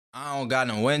I don't got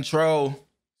no intro,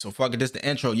 so fuck it, this the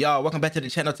intro. Y'all, welcome back to the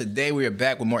channel. Today we are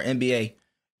back with more NBA.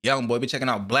 YoungBoy, be checking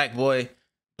out Black Boy.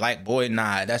 Black Boy,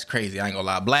 nah, that's crazy. I ain't gonna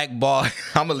lie. Black Boy,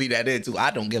 I'm gonna leave that in too.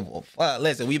 I don't give a fuck.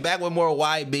 Listen, we back with more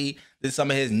YB. This is some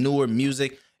of his newer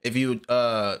music. If you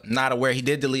not aware, he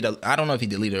did delete I don't know if he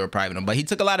deleted or private them, but he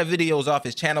took a lot of videos off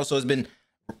his channel, so it's been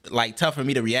like tough for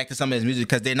me to react to some of his music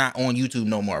because they're not on YouTube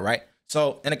no more, right?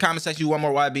 So in the comment section, you want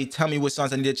more YB, tell me which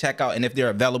songs I need to check out, and if they're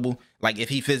available, like if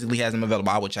he physically has them available,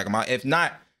 I will check them out. If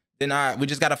not, then we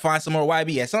just gotta find some more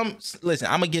YB. Listen,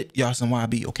 I'm gonna get y'all some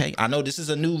YB, okay? I know this is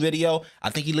a new video. I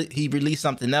think he released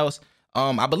something else.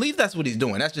 I believe that's what he's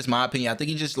doing. That's just my opinion. I think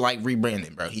he just like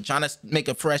rebranding, bro. He trying to make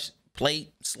a fresh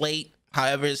slate,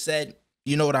 however it's said.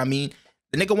 You know what I mean?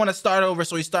 The nigga want to start over,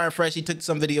 so he started fresh. He took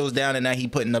some videos down, and now he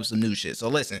putting up some new shit. So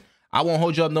listen, I won't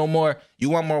hold you up no more. You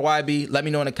want more YB? Let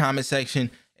me know in the comment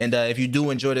section. And if you do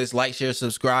enjoy this, like, share,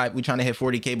 subscribe. We trying to hit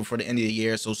 40K before the end of the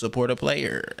year, so support a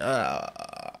player.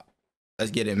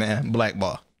 Let's get it, man. Black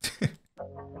Ball.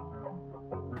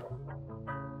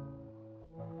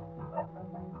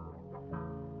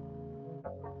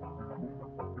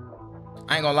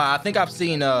 I ain't gonna lie. I think I've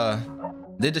seen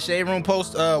did the Shade Room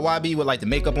post YB with like the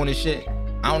makeup on his shit?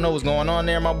 I don't know what's going on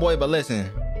there, my boy, but listen,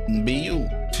 be you.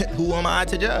 Who am I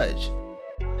to judge?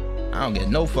 I don't get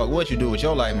no fuck what you do with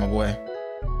your life, my boy.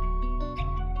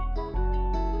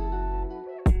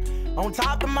 On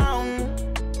top of the mountain,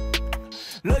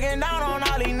 looking down on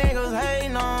all these niggas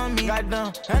hating on me.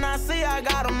 Goddamn, and I see I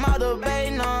got a mother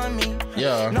baiting on me.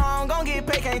 Yeah. No, I'm gonna get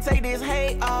paid, can't take this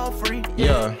hate all free.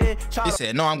 Yeah. He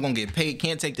said, no, I'm gonna get paid,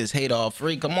 can't take this hate all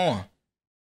free. Come on.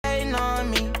 Hating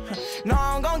on me. No,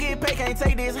 I'm gonna get paid, can't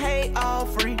take this hate all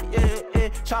free.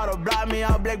 Try to block me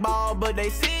out blackball, but they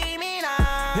see me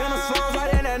now. In the songs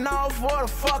I didn't know where the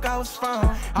fuck I was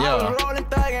from. I was rolling,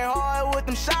 thugging hard with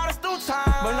them shotters through time.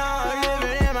 But now I'm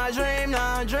living in my dream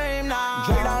now,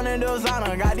 Straight down in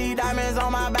designer, got these diamonds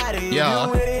on my body. Yeah.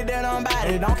 You with it, then I'm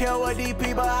bad it. Don't care what these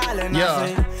people hollering. Yeah. I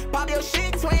say, pop your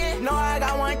shit, twin. No, I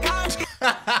got one couch.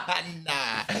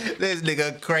 Nah, this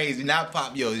nigga crazy. Not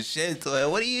pop your shit to it.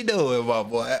 What are you doing, my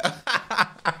boy?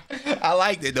 I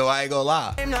liked it though, I ain't gonna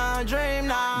lie. Dream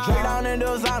now. Straight down in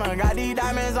designer, got these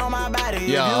diamonds on my body.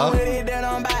 Yeah. You with it, then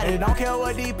I'm bad it. Don't care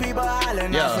what these people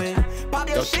hollering. Yeah. I say, pop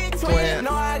your shit, twin.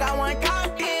 No, I got one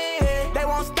couch. They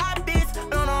won't stop this.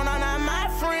 No, not my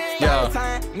friend.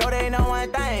 Yeah. No, they know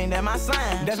one thing, that's my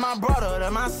son. That's my brother,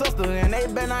 that's my sister, and they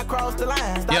better not cross the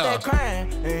line. Stop that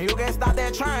crying, and you can stop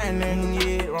that trying. And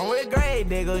yeah, wrong with grave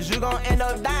diggers, you gon' end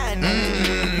up dying.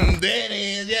 That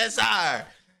is, yes sir.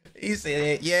 He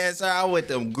said, yes sir, I'm with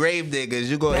them grave diggers.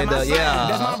 You gonna end up, yeah.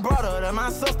 That's my brother, that's my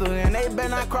sister, and they better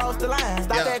not cross the line.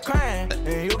 Stop that crying,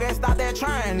 and you can stop that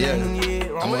trying. Yeah. And yeah,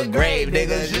 wrong I'm with grave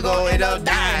diggers, you gonna end up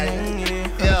dying.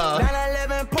 Yeah.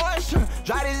 911 Porsche,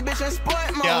 drive this bitch in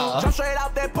sport mode. Yeah. Jump straight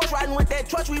out that push, riding with that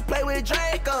truck, we play with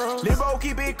Draco. Lil' bro,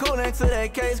 keep it cool until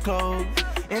that case closed.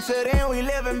 Until then, we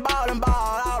live and ball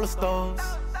all the stores.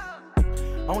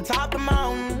 On top of the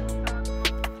mountain,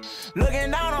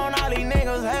 looking down on all these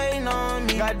niggas hating on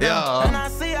me. Yeah. And I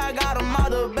see I got a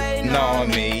mother baiting on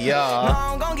me. Yeah. No,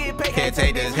 I'm gonna get paid, Can't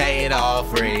take this hate all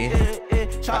free.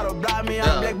 Try to block me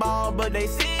out blackball, but they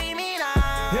see me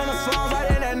now. In the songs I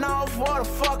didn't know where the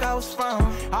fuck I was from.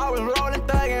 I was rolling,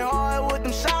 thugging hard with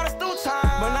them shotters through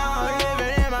time. But now I'm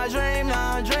living in my dream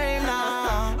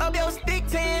now. Up your stick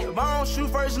 10. If I don't shoot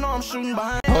first, no, I'm shooting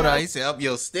behind. Hold on, he said up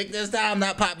your stick this time,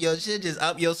 not pop your shit, just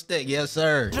up your stick. Yes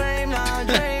sir. Dream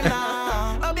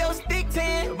now. Up your stick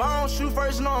 10. If I don't shoot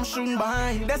first, no, I'm shooting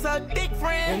behind. That's a dick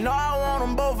friend. And no, I want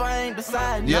them both, I ain't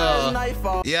deciding. Yeah.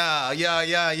 Nightfall. Yeah,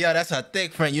 that's a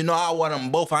thick friend. You know I want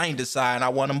them both, I ain't deciding, I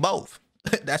want them both.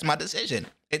 That's my decision.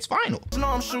 It's final. No,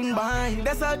 I'm shooting behind.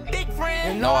 That's a dick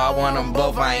friend. No, I want them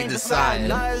both, I ain't deciding.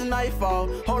 Now it's nightfall.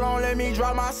 Hold on, let me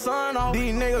drop my son off.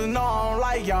 These niggas know I don't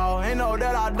like y'all. They know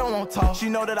that I don't want talk. She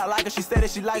know that I like her. She said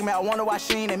that she like me. I wonder why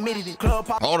she ain't admitted it. Club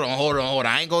pop. Hold on.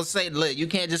 I ain't gonna say, look, you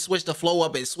can't just switch the flow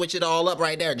up and switch it all up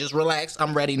right there. Just relax.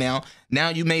 I'm ready now. Now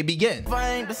you may begin. Come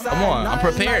on, I'm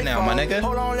prepared now, my nigga.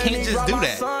 Can't just do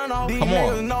that. Come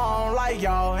on. Know I don't like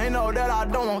y'all. They know that I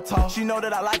don't want talk. She know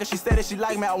that I like her. She said that she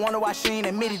like me. I wonder why she ain't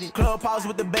admitted it. Club pause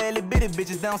with the barely bitty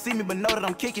bitches. They don't see me but know that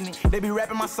I'm kicking it. They be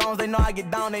rapping my songs. They know I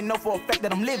get down. They know for a fact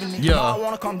that I'm living it. Yeah. I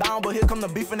wanna come down, but here come the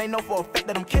beef and they know for a fact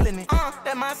that I'm killing it.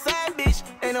 That my side bitch.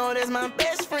 They know that's my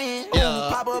best friend. Yeah.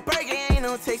 Pop a perk, ain't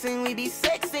no texting, we be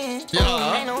sexing.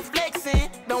 Yeah. Ain't no flexing.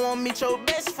 Don't want meet your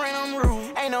best friend, I'm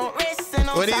rude. Ain't no resting.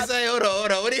 What he say? Hold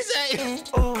on. What he say?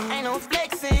 Ain't no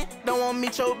flexing. Don't want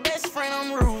meet your best friend,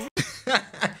 I'm rude.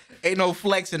 Ain't no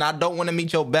flexing. I don't want to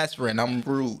meet your best friend. I'm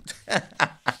rude.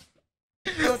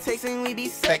 No texting, we be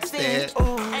Sexting. sexting.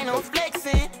 Ooh, ain't no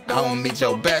flexing. Don't meet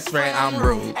your best friend, I'm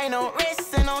rude. Ain't no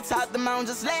resting on top of the mountain,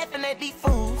 just laughing at these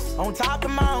fools. On top of the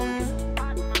mountain,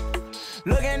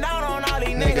 looking down on all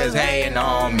these Niggas hating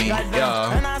on me, yo.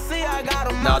 And I see I got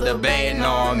them Not debating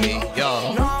on me,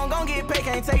 yo. No, I'm gon' get paid,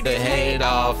 can't take The hate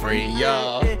all free,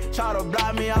 yo. Try to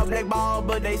block me out blackball,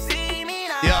 but they see me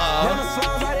now. Yo. Them the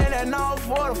songs right in that north,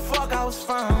 where the fuck I was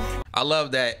from. I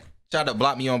love that. Try to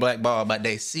block me on blackball, but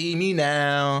they see me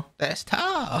now. That's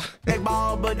tough.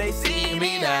 Blackball, but they see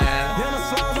me now. Them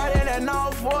the songs right in that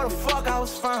north, where the fuck I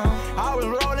was from. I was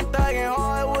rolling, thugging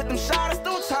hard with them shotters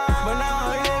through time. But now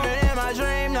I'm living in my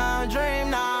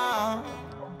dream now,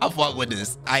 I fuck with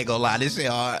this. I ain't gonna lie, this shit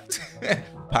hard.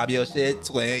 Pop your shit,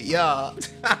 twin. Yeah.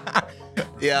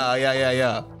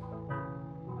 Yeah.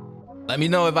 Let me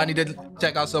know if I need to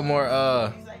check out some more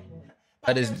of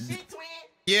this.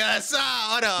 Yes, sir.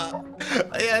 Hold up.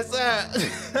 Yes,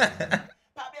 sir.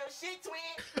 Pop your shit,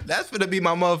 twin. That's gonna be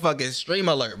my motherfucking stream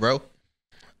alert, bro.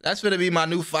 That's gonna be my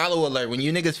new follow alert. When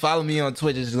you niggas follow me on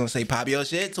Twitch, it's gonna say pop your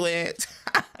shit, twin.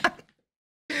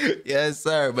 Yes,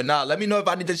 sir. But nah, let me know if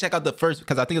I need to check out the first,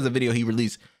 because I think it's a video he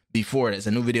released before this.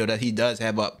 A new video that he does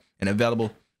have up and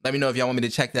available. Let me know if y'all want me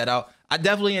to check that out. I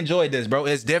definitely enjoyed this, bro.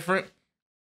 It's different,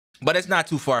 but it's not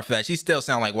too far-fetched. He still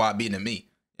sound like YB to me.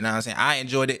 You know what I'm saying? I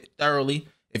enjoyed it thoroughly.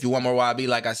 If you want more YB,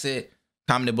 like I said,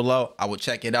 comment it below. I will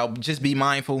check it out. Just be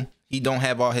mindful. He don't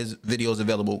have all his videos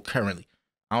available currently.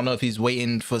 I don't know if he's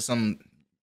waiting for some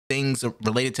things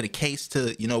related to the case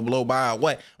to, you know, blow by or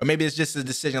what. Or maybe it's just a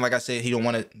decision. Like I said, he don't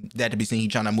want that to be seen. He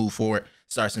trying to move forward,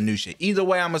 start some new shit. Either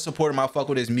way, I'm a supporter. I fuck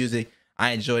with his music.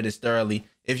 I enjoyed this thoroughly.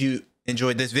 If you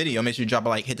enjoyed this video, make sure you drop a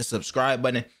like, hit the subscribe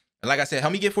button. And like I said,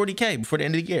 help me get 40K before the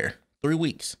end of the year. 3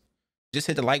 weeks. Just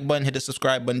hit the like button, hit the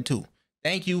subscribe button too.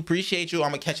 Thank you. Appreciate you.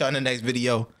 I'm going to catch y'all in the next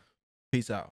video. Peace out.